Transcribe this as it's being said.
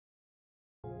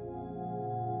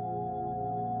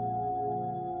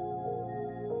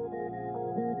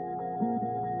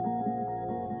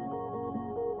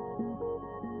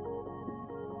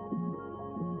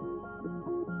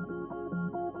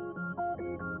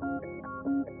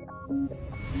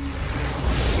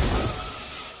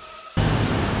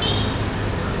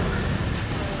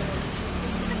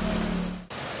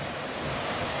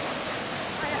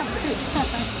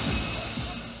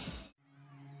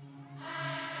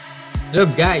Hello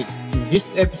guys! In this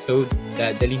episode,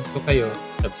 dadalhin ko kayo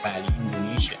sa Bali,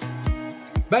 Indonesia.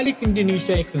 Bali,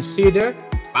 Indonesia ay considered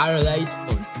paradise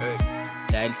on earth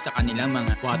dahil sa kanilang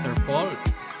mga waterfalls,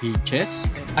 beaches,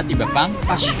 at iba pang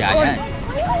pasyalan.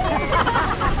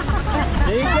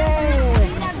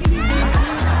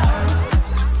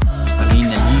 Kami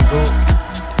naligo,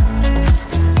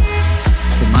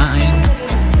 kumain,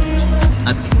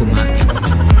 at kumain.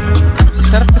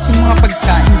 Sarap kasi mga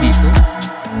pagkain dito.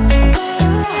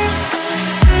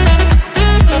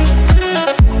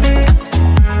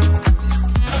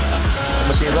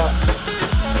 Masira.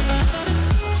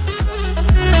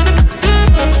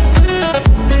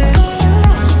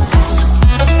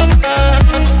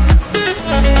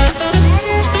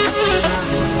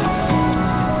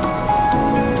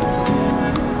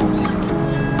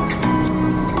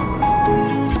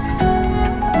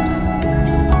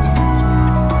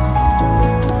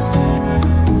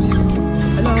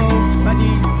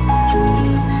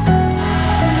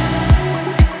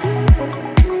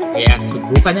 Kaya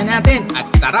subukan na natin at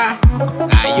tara,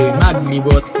 tayo'y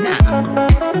maglibot na!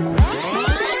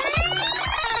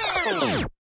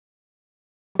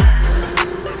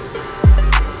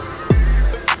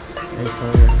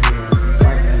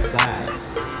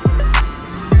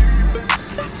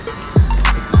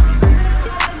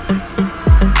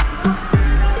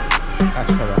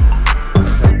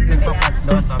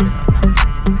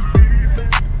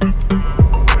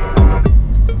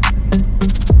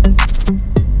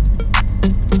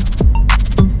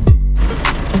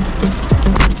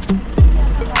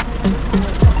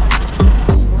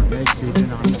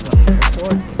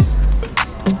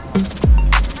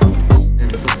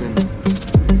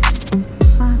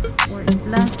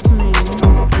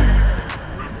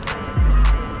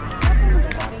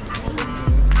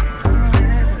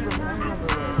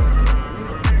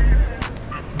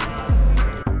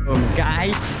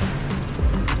 Guys,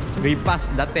 we passed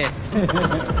the test.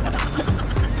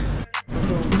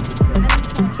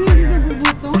 Hindi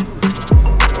nagugutom?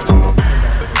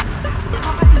 Ako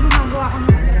kasi gumagawa ko ng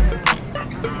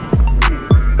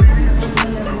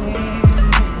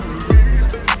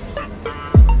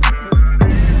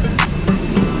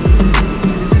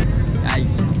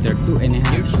Guys, after 2.5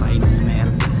 years, ay na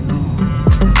meron na.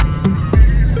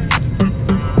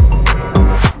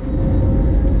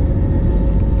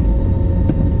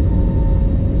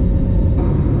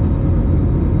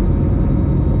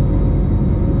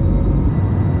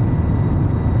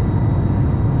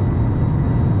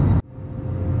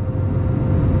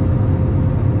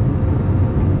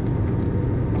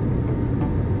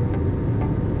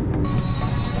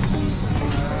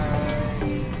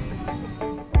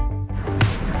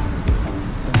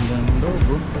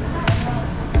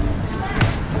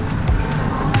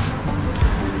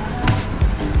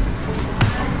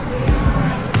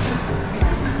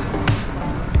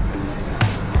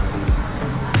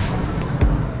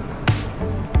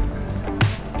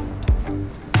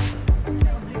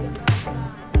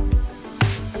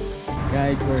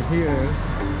 Guys, we're here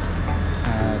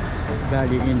at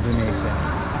Bali, Indonesia.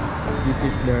 This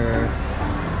is their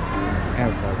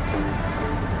airport.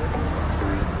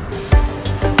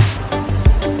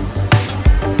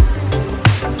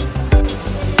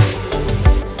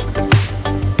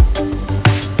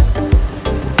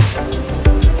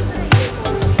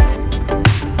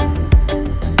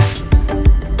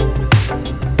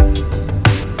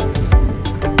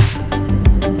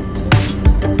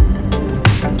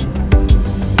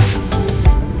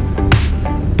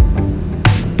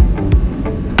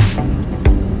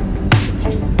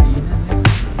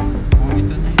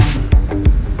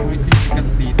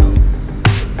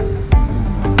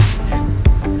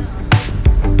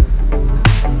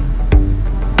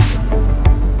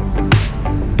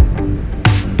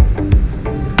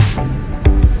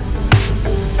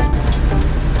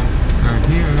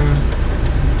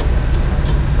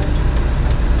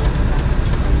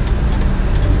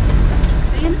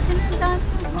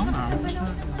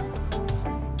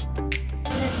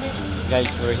 Guys,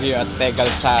 we're here at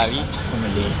Tegalsari.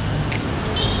 Pumili.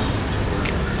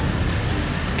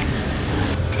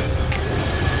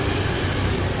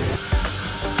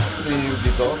 Review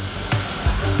dito.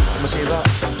 Masira.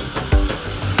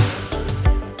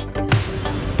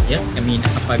 Yes, kami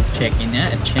nakapag-check-in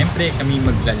na at syempre kami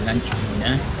magla-lunch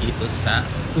muna dito sa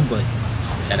Ubod.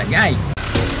 Tara guys!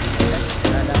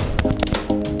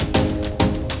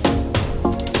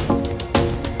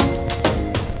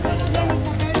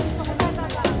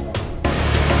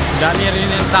 Dami rin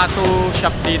yung tattoo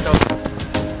shop dito.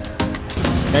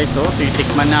 Guys, oh,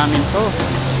 titikman namin to.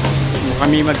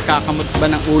 Kami magkakamot ba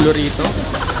ng ulo rito?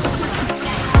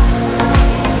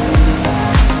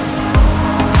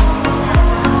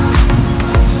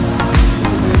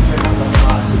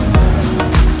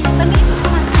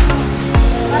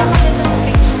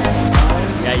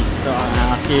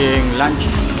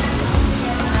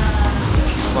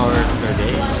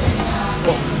 Saturday.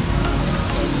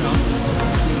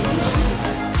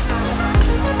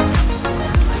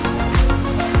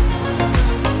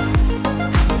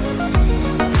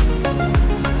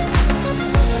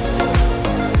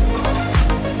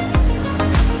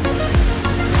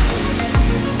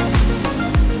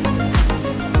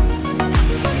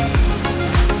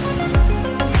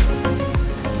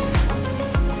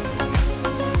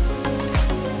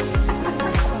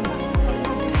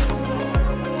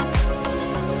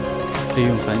 Ito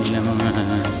yung kanila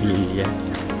mga bilya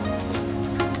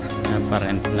na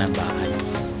parent na bahay.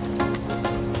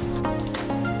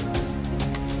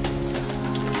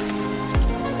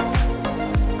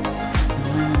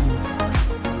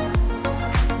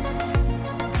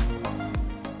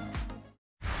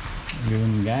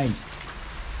 Yun guys,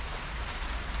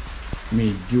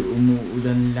 medyo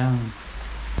umuulan lang.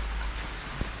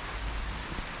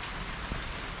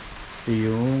 Ito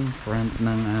yung front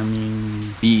ng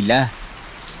aming villa.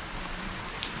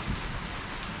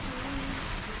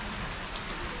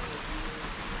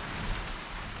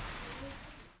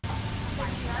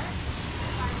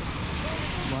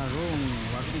 Warung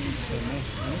Temes.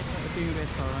 Ito yung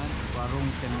restaurant, Warung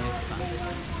Temes.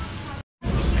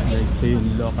 Guys, ito yung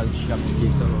local shop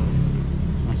dito.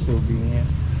 Mga souvenir.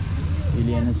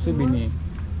 Pilihan ng souvenir.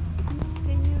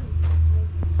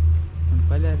 Ang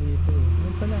pala dito.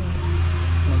 Yung pala.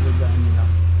 Magagaan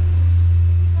lang.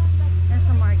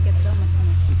 Nasa market daw, mas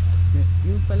masip.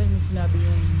 Yung pala yung sinabi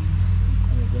yung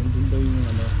ano dyan, dun daw yung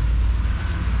ano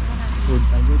food,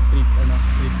 yung street,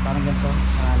 street, parang ganito,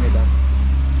 marami daw.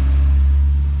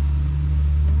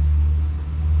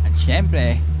 At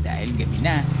syempre, dahil gabi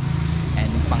na,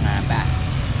 ano pa nga ba?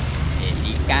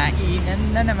 Eh, kainan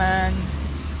na naman.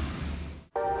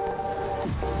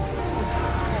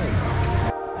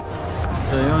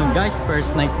 So yun guys,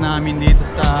 first night namin dito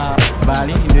sa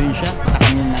Bali, Indonesia. Punta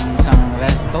kami ng isang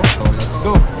resto. So let's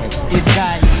go, let's eat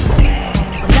guys.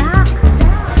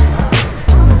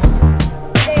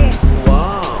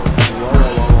 Wow!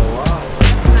 Wow!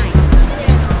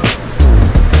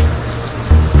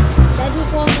 Daddy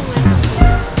ko mo nga.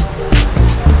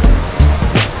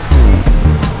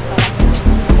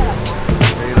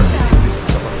 Mahirap i-English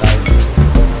sa pagkain.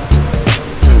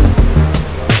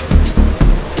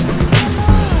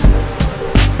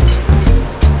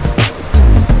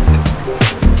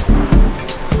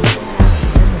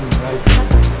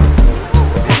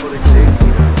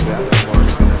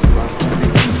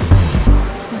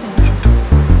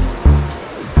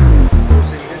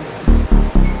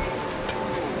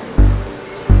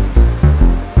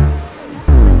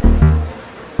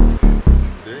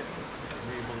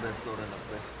 May ibang restaurant na